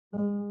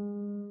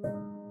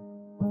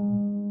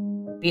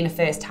Being a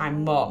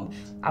first-time mum,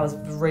 I was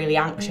really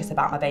anxious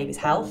about my baby's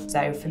health.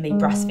 So for me,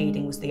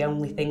 breastfeeding was the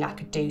only thing I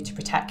could do to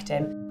protect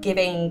him.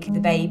 Giving the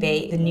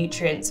baby the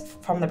nutrients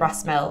from the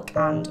breast milk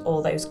and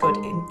all those good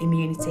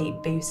immunity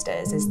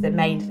boosters is the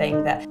main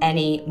thing that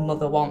any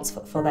mother wants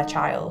for their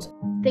child.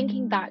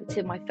 Thinking back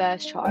to my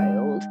first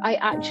child, I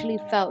actually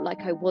felt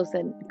like I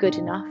wasn't good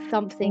enough.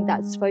 Something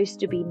that's supposed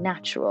to be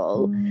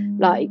natural,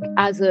 like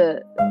as a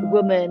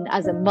woman,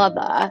 as a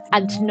mother,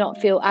 and to not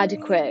feel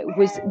adequate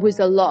was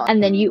a lot.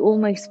 And then you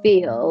almost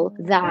feel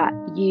that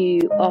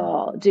you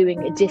are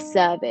doing a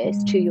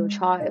disservice to your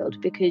child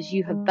because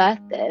you have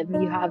birthed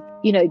them, you have,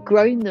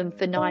 grown them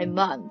for 9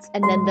 months,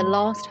 and then the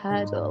last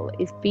hurdle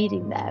is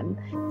feeding them.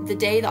 The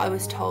day that I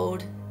was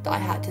told that I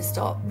had to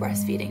stop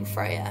breastfeeding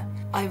Freya,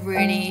 I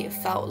really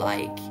felt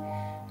like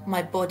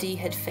my body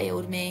had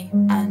failed me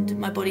and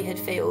my body had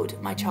failed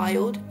my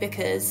child,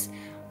 because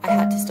I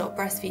had to stop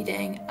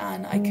breastfeeding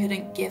and I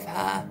couldn't give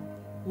her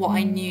what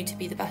I knew to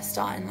be the best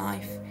start in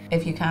life.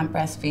 If you can't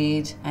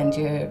breastfeed and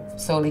you're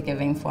solely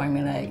giving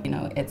formula,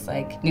 it's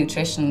like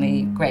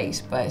nutritionally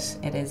great, but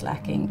it is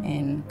lacking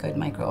in good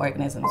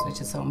microorganisms,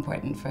 which is so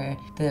important for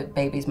the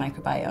baby's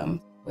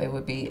microbiome. It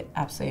would be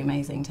absolutely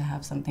amazing to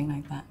have something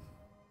like that.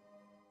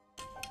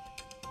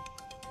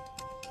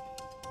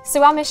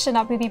 So our mission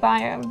at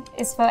BoobyBiome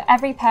is for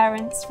every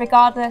parent,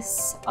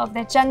 regardless of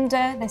their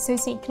gender, their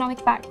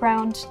socioeconomic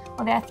background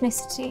or their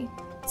ethnicity,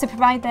 to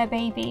provide their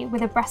baby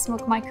with a breast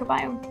milk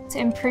microbiome to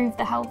improve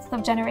the health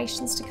of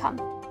generations to come.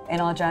 In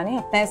our journey,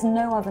 there's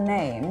no other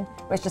name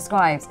which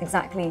describes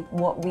exactly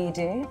what we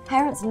do.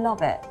 Parents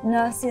love it,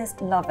 nurses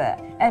love it,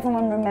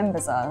 everyone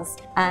remembers us,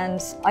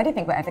 and I don't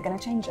think we're ever going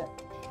to change it.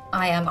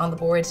 I am on the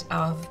board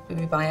of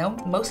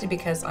BoobyBiome, mostly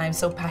because I am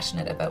so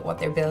passionate about what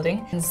they're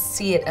building and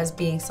see it as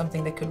being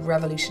something that could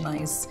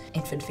revolutionise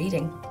infant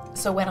feeding.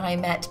 So when I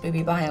met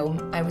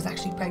BoobyBiome, I was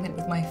actually pregnant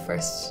with my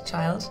first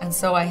child, and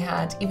so I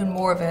had even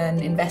more of an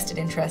invested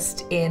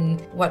interest in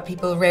what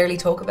people rarely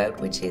talk about,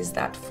 which is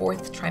that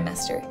 4th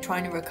trimester.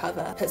 Trying to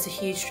recover puts a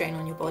huge strain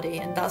on your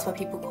body, and that's why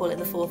people call it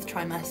the 4th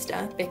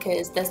trimester,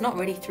 because there's not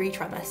really 3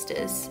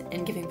 trimesters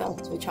in giving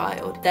birth to a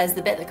child. There's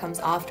the bit that comes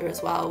after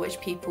as well, which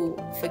people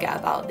forget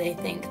about. They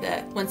think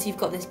that once you've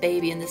got this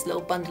baby and this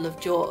little bundle of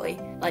joy,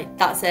 like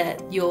that's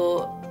it,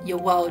 your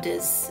world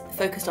is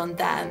focused on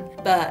them,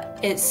 but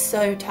it's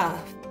so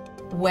tough.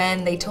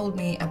 When they told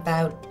me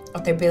about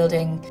what they're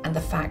building and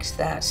the fact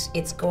that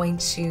it's going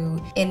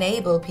to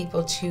enable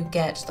people to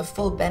get the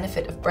full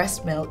benefit of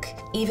breast milk,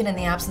 even in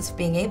the absence of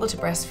being able to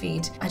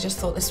breastfeed, I just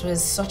thought this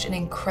was such an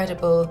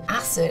incredible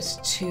asset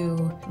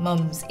to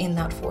mums in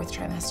that 4th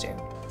trimester.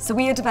 So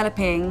we are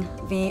developing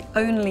the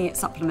only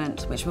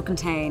supplement which will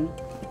contain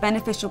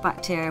beneficial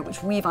bacteria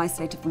which we've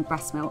isolated from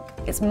breast milk.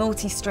 It's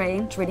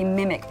multi-strain to really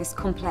mimic this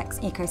complex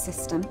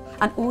ecosystem,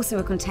 and also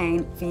will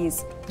contain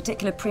these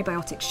particular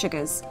prebiotic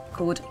sugars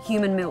called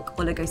human milk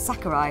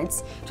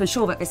oligosaccharides to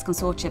ensure that this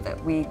consortia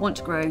that we want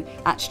to grow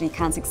actually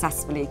can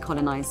successfully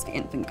colonise the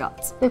infant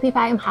gut.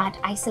 BoobyBiome had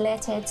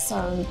isolated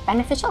some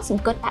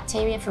good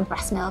bacteria from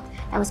breast milk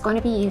that was going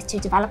to be used to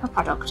develop a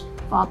product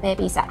for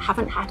babies that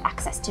haven't had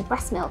access to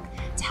breast milk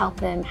to help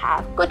them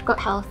have good gut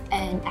health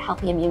and a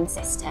healthy immune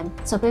system.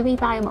 So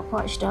BoobyBiome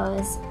approached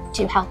us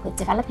to help with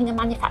developing a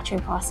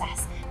manufacturing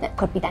process that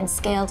could be then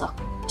scaled up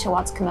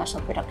towards commercial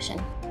production.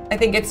 I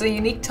think it's a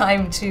unique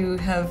time to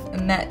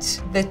have met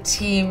the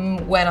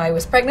team when I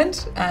was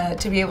pregnant,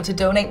 to be able to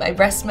donate my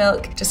breast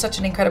milk to such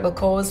an incredible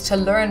cause, to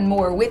learn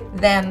more with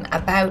them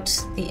about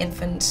the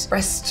infant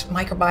breast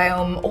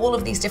microbiome, all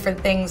of these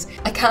different things.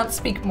 I can't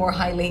speak more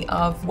highly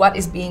of what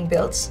is being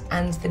built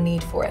and the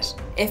need for it.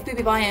 If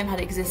BoobyBiome had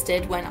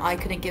existed when I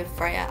couldn't give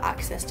Freya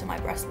access to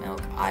my breast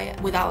milk, I,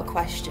 without a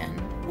question,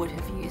 would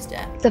have used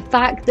it. The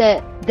fact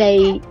that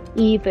they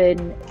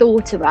even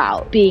thought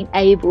about being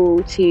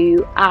able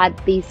to add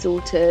these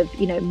sort of,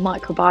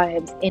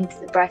 microbiomes into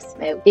the breast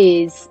milk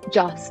is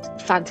just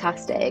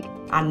fantastic.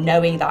 And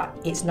knowing that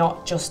it's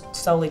not just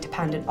solely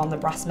dependent on the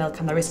breast milk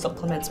and there is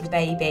supplements the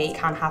baby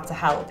can have to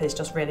help is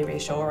just really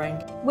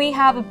reassuring. We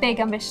have a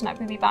big ambition at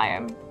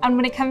BoobyBiome, and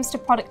when it comes to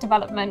product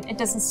development, it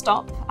doesn't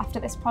stop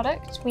after this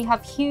product. We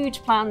have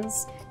huge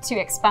plans to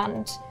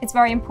expand. It's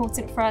very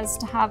important for us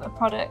to have a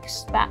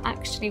product that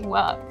actually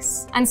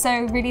works. And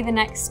so really the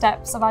next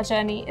steps of our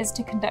journey is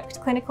to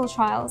conduct clinical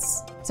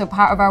trials. So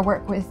part of our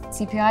work with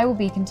CPI will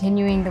be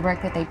continuing the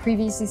work that they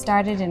previously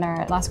started in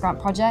our last grant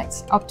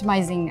project,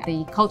 optimizing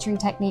the culturing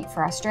technique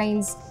for our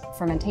strains,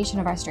 fermentation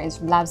of our strains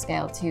from lab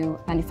scale to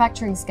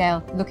manufacturing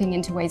scale, looking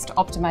into ways to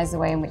optimize the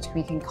way in which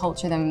we can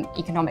culture them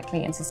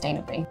economically and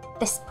sustainably.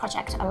 This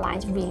project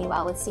aligns really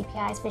well with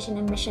CPI's vision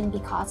and mission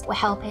because we're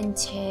helping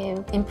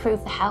to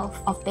improve the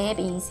health of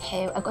babies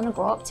who are going to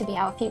grow up to be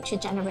our future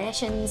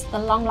generations. The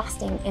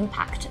long-lasting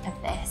impact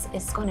of this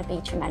is going to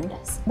be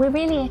tremendous. We're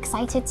really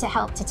excited to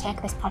help to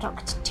take this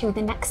product to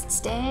the next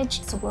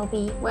stage. So we'll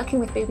be working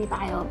with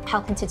BoobyBiome,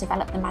 helping to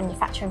develop the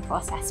manufacturing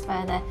process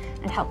further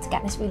and help to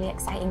get this really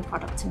exciting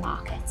product to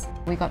market.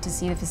 We got to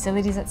see the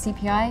facilities at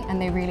CPI and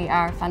they really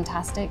are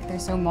fantastic. They're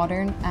so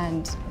modern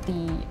and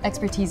the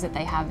expertise that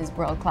they have is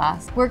world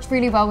class. Worked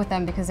really well with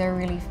them because they're a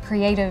really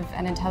creative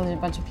and intelligent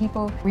bunch of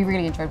people. We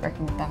really enjoyed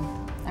working with them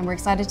and we're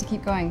excited to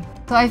keep going.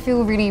 So I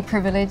feel really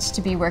privileged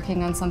to be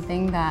working on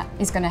something that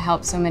is going to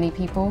help so many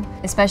people,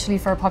 especially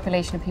for a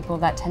population of people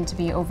that tend to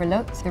be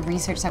overlooked. The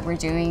research that we're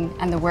doing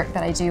and the work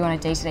that I do on a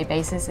day-to-day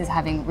basis is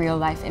having real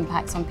life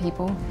impacts on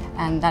people,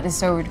 and that is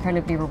so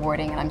incredibly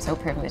rewarding, and I'm so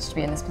privileged to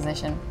be in this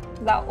position.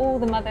 Without all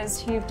the mothers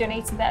who've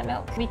donated their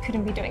milk, we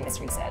couldn't be doing this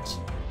research.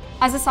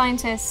 As a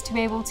scientist, to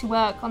be able to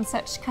work on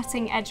such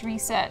cutting-edge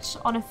research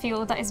on a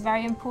field that is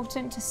very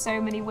important to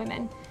so many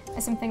women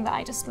is something that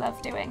I just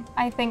love doing.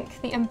 I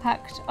think the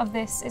impact of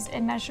this is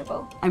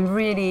immeasurable. I'm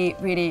really,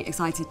 really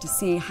excited to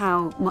see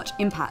how much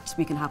impact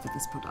we can have with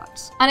this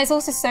product. And it's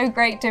also so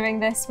great doing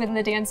this with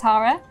Lydia and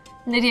Tara.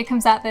 Lydia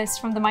comes at this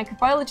from the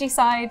microbiology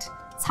side,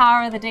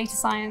 Tara the data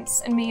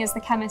science, and me as the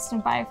chemist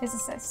and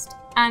biophysicist.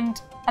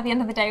 And at the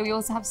end of the day, we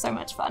also have so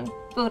much fun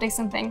building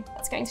something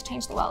that's going to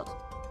change the world.